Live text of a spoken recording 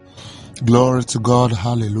Glory to God.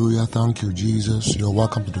 Hallelujah. Thank you, Jesus. You're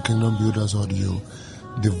welcome to the Kingdom Builders Audio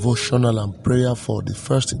devotional and prayer for the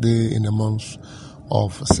first day in the month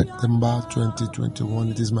of September 2021.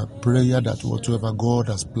 It is my prayer that whatever God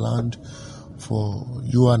has planned for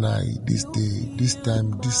you and I this day, this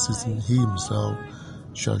time, this season, He Himself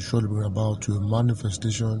shall surely bring about to a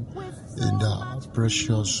manifestation in the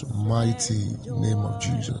precious, mighty name of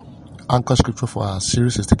Jesus. Anchor scripture for our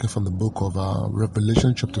series is taken from the book of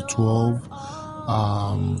Revelation chapter 12,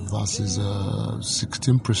 verses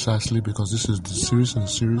 16 precisely, because this is the series in the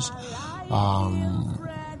series.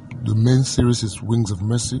 The main series is Wings of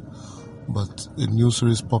Mercy, but a new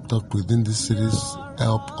series popped up within this series,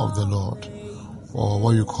 Help of the Lord, or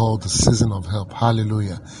what you call the season of help.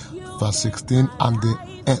 Hallelujah. Verse 16, and the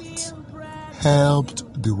earth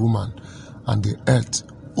helped the woman, and the earth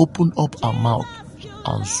opened up her mouth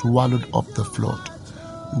and swallowed up the flood,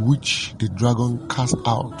 which the dragon cast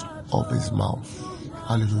out of his mouth.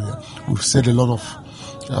 Hallelujah. We've said a lot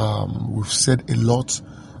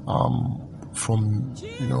from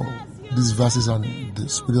these verses, and the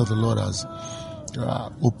Spirit of the Lord has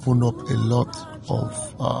opened up a lot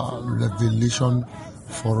of revelation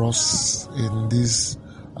for us in this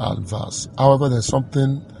verse. However, there's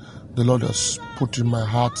something the Lord has put in my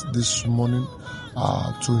heart this morning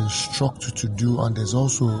to instruct you to do, and there's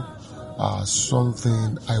also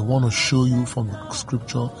something I want to show you from the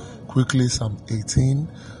scripture quickly. Psalm 18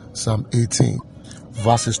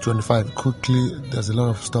 verses 25. Quickly, there's a lot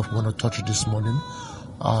of stuff I want to touch this morning.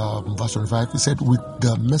 Verse 25, he said, with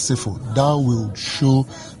the merciful thou wilt show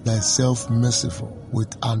thyself merciful,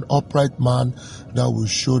 with an upright man thou wilt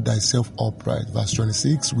show thyself upright. Verse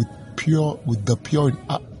 26, with the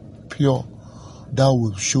pure thou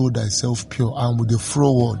wilt show thyself pure, and with the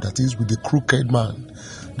froward, that is with the crooked man,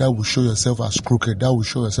 thou will show yourself as crooked, thou will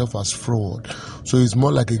show yourself as froward. So it's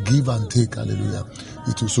more like a give and take. Hallelujah.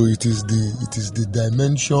 It is the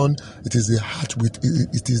dimension, it is the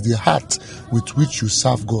heart with which you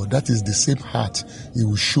serve God. That is the same heart He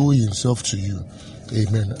will show Himself to you.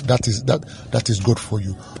 Amen. That is God for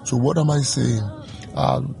you. So what am I saying?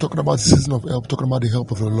 Talking about the season of help, talking about the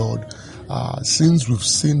help of the Lord. Since we've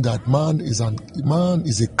seen that man is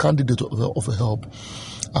a candidate of a help,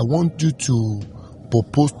 I want you to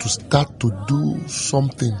propose to start to do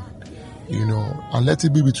something, and let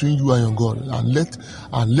it be between you and your God, and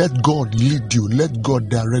let God lead you, let God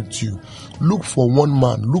direct you. Look for one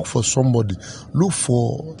man, look for somebody, look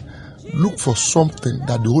for something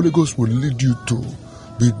that the Holy Ghost will lead you to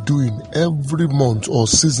be doing every month or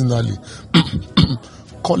seasonally.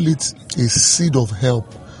 Call it a seed of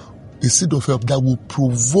help that will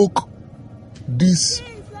provoke this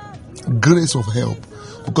grace of help.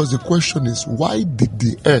 Because the question is, why did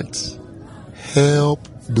the earth help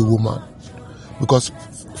the woman? Because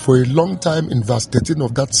for a long time, in verse 13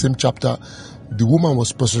 of that same chapter, the woman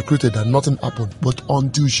was persecuted and nothing happened. But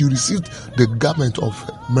until she received the garment of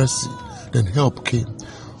mercy, then help came.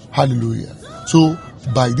 Hallelujah. So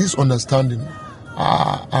by this understanding,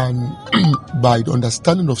 and by the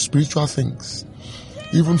understanding of spiritual things,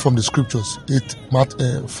 even from the scriptures,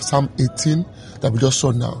 Psalm 18 that we just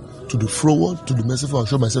saw now, to the froward, to the merciful, I'll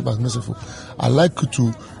show myself as merciful. I like you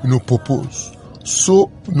to propose. Sow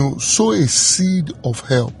a seed of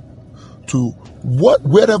help to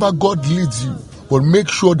wherever God leads you, but make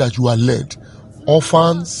sure that you are led.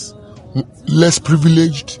 Orphans, less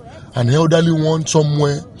privileged, an elderly one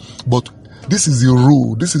somewhere, but this is the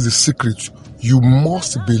rule, this is the secret. You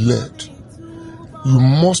must be led. You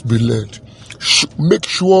must be led. Make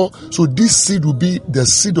sure, so this seed will be the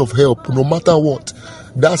seed of help, no matter what.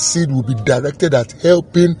 That seed will be directed at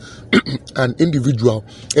helping an individual,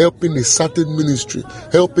 helping a certain ministry,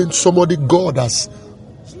 helping somebody God has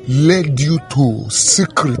led you to.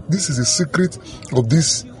 Secret. This is the secret of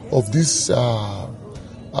this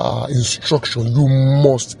instruction. You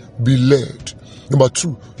must be led. Number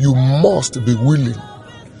 2, you must be willing.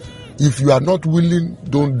 If you are not willing,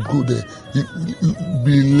 don't go there.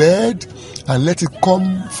 Be led and let it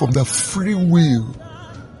come from the free will.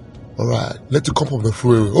 All right, let it come from the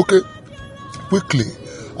free will. Okay, quickly.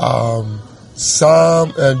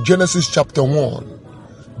 Genesis chapter 1.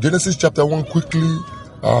 Genesis chapter 1, quickly.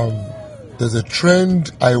 There's a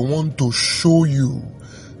trend I want to show you.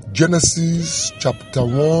 Genesis chapter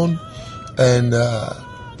 1 and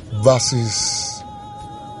verses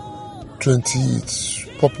 20.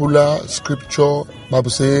 Popular scripture,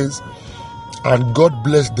 Bible says, and God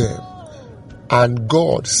blessed them, and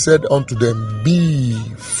God said unto them, be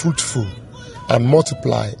fruitful and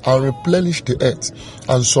multiply and replenish the earth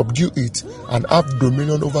and subdue it and have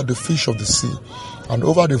dominion over the fish of the sea and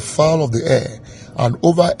over the fowl of the air and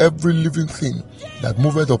over every living thing that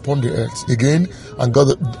moveth upon the earth. Again, and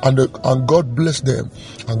God blessed them,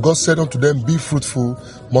 and God said unto them, Be fruitful,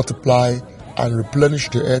 multiply, and replenish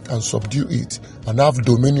the earth, and subdue it, and have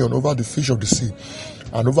dominion over the fish of the sea,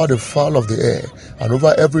 and over the fowl of the air, and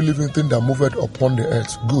over every living thing that moveth upon the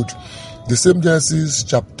earth. Good. The same Genesis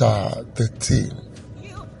chapter 13.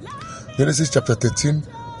 Genesis chapter 13,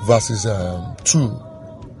 verses 2.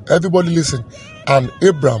 Everybody listen. And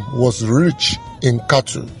Abram was rich in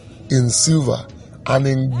cattle, in silver, and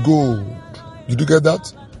in gold. Did you get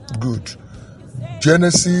that? Good.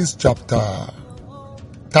 Genesis chapter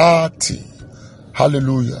 30.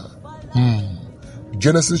 Hallelujah.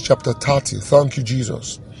 Genesis chapter 30. Thank you,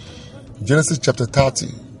 Jesus. Genesis chapter 30.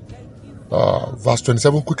 Verse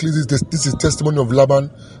 27. Quickly, this is testimony of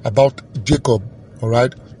Laban about Jacob. All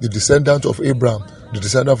right. The descendant of Abraham, the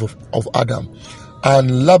descendant of Adam.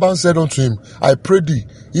 And Laban said unto him, I pray thee,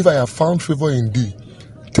 if I have found favor in thee,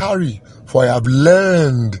 tarry, for I have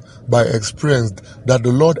learned by experience that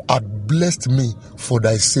the Lord hath blessed me for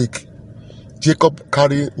thy sake. Jacob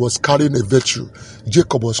was carrying a virtue.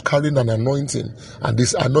 Jacob was carrying an anointing. And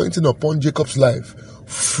this anointing upon Jacob's life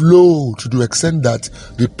flowed to the extent that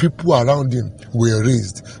the people around him were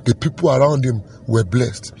raised. The people around him were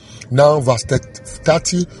blessed. Now, verse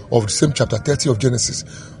 30 of the same chapter 30 of Genesis.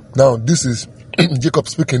 Now, this is Jacob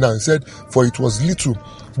speaking now. He said, For it was little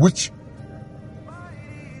which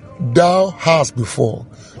thou hast before.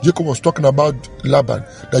 Jacob was talking about Laban,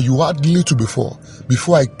 that you had little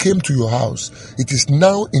before I came to your house. It is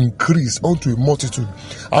now increased unto a multitude.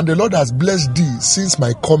 And the Lord has blessed thee since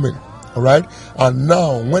my coming. All right. And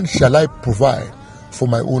now, when shall I provide for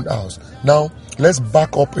my own house? Now, let's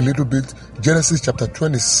back up a little bit. Genesis chapter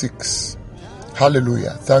 26.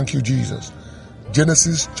 Hallelujah. Thank you, Jesus.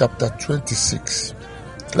 Genesis chapter 26.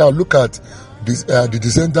 Now look at this, the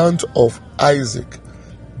descendant of Isaac,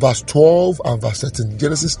 verse 12 and verse 13.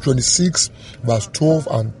 Genesis 26, verse 12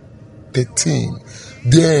 and 13.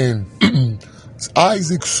 Then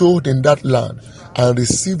Isaac sowed in that land and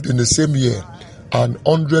received in the same year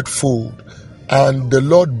 100-fold. And the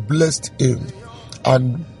Lord blessed him,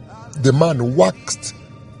 and the man waxed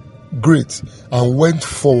great and went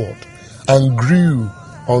forward and grew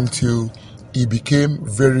until he became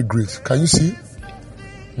very great. Can you see?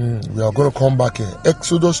 We are going to come back here.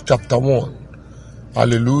 Exodus chapter 1.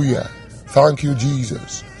 Hallelujah. Thank you,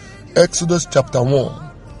 Jesus. Exodus chapter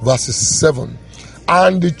 1, verses 7.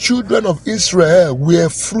 And the children of Israel were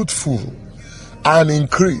fruitful and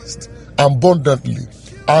increased abundantly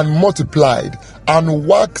and multiplied and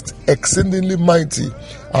waxed exceedingly mighty,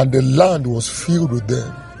 and the land was filled with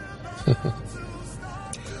them.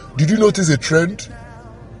 Did you notice a trend?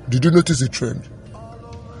 Did you notice a trend?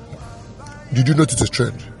 Did you notice a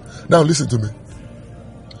trend? Now listen to me.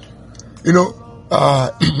 You know,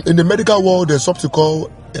 in the medical world, there's something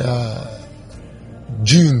called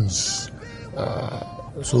genes.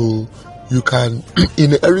 So you can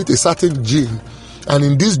inherit a certain gene, and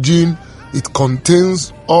in this gene, it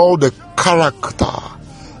contains all the character,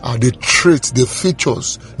 the traits, the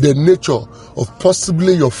features, the nature of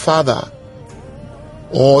possibly your father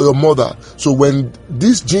or your mother. So when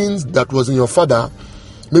these genes that was in your father,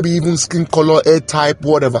 maybe even skin color, hair type,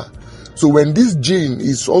 whatever. So when this gene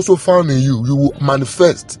is also found in you, you will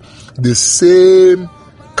manifest the same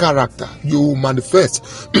character. You will manifest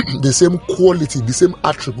the same quality, the same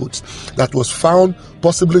attributes that was found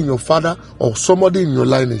possibly in your father or somebody in your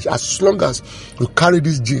lineage, as long as you carry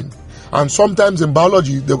this gene. And sometimes in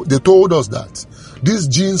biology, they told us that these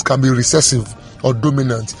genes can be recessive or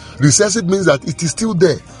dominant. Recessive means that it is still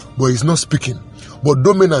there, but it's not speaking. But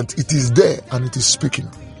dominant, it is there and it is speaking.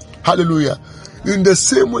 Hallelujah. In the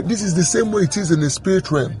same way, this is the same way it is in the spirit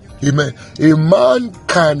realm. Amen. A man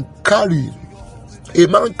can carry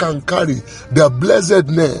the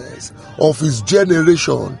blessedness of his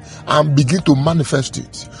generation and begin to manifest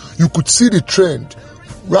it. You could see the trend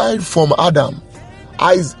right from Adam,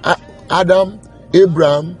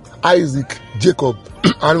 Abraham, Isaac, Jacob.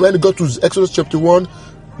 And when you go to Exodus chapter 1,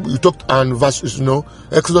 we talked and verse,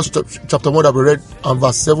 Exodus chapter 1 that we read and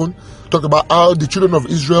verse 7, talked about how the children of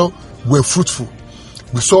Israel were fruitful.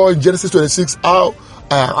 We saw in Genesis 26 how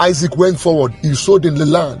Isaac went forward. He sowed in the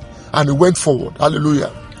land and he went forward.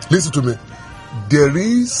 Hallelujah. Listen to me. There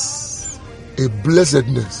is a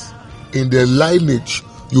blessedness in the lineage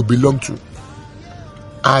you belong to.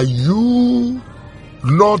 Are you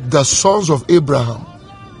not the sons of Abraham?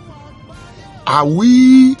 Are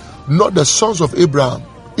we not the sons of Abraham?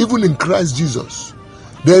 Even in Christ Jesus,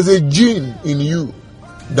 there's a gene in you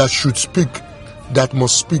that should speak, that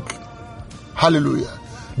must speak. Hallelujah.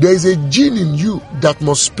 There is a gene in you that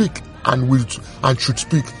must speak, and should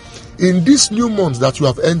speak. In this new month that you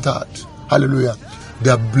have entered, hallelujah,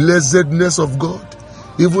 the blessedness of God,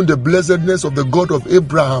 even the blessedness of the God of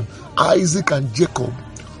Abraham, Isaac, and Jacob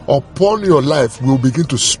upon your life will begin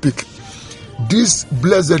to speak. This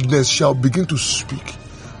blessedness shall begin to speak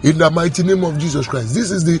in the mighty name of Jesus Christ. This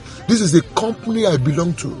is the company I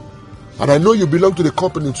belong to, and I know you belong to the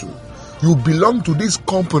company too. You belong to this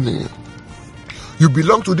company. You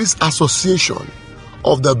belong to this association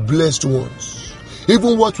of the blessed ones.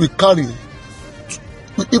 Even what we carry,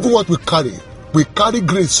 we carry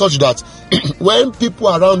grace such that when people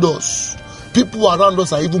around us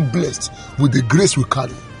are even blessed with the grace we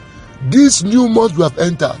carry. This new month we have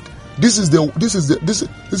entered, this is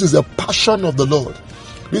the passion of the Lord.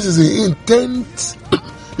 This is the intent.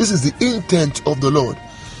 This is the intent of the Lord,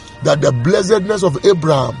 that the blessedness of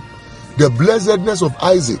Abraham, the blessedness of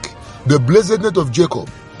Isaac, the blessedness of Jacob,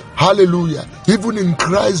 hallelujah, even in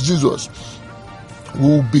Christ Jesus,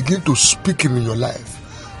 will begin to speak in your life.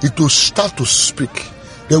 It will start to speak.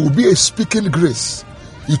 There will be a speaking grace.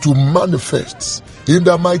 It will manifest in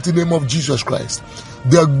the mighty name of Jesus Christ.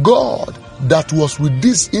 The God that was with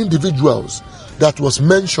these individuals that was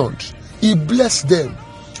mentioned, He blessed them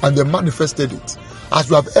and they manifested it. As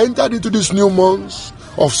we have entered into this new month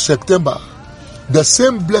of September, the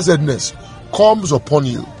same blessedness comes upon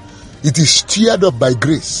you. It is stirred up by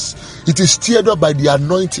grace. It is stirred up by the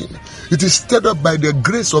anointing. It is stirred up by the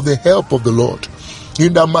grace of the help of the Lord.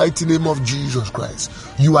 In the mighty name of Jesus Christ,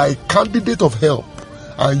 you are a candidate of help,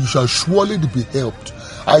 and you shall surely be helped.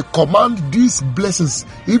 I command these blessings,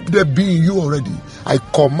 if they be in you already, I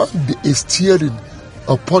command a steering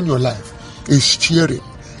upon your life. A steering,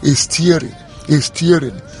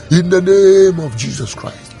 in the name of Jesus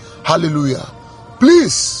Christ. Hallelujah.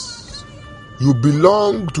 Please, you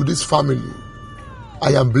belong to this family.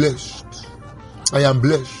 I am blessed. I am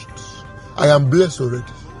blessed. I am blessed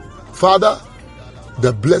already. Father,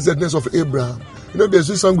 the blessedness of Abraham. You know, there's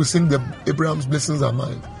this song we sing, that Abraham's blessings are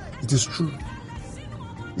mine. It is true.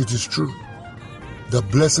 It is true. The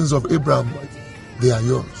blessings of Abraham, they are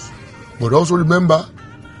yours. But also remember,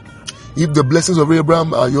 if the blessings of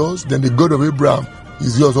Abraham are yours, then the God of Abraham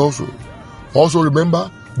is yours also. Also remember,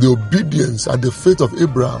 the obedience and the faith of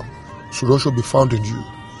Abraham should also be found in you.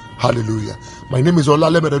 Hallelujah. My name is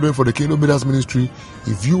Olale Medadoin for the Kingdom Builders Ministry.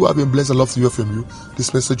 If you have been blessed, I'd love to hear from you.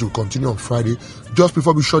 This message will continue on Friday. Just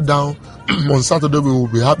before we shut down, on Saturday we will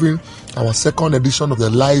be having our second edition of the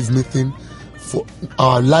live meeting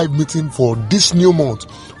for this new month,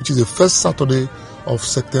 which is the first Saturday of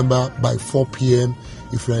September by 4 p.m.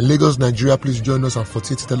 If you're in Lagos, Nigeria, please join us at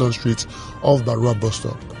 48 Telon Street off Barua Bus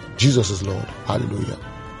Stop. Jesus is Lord. Hallelujah.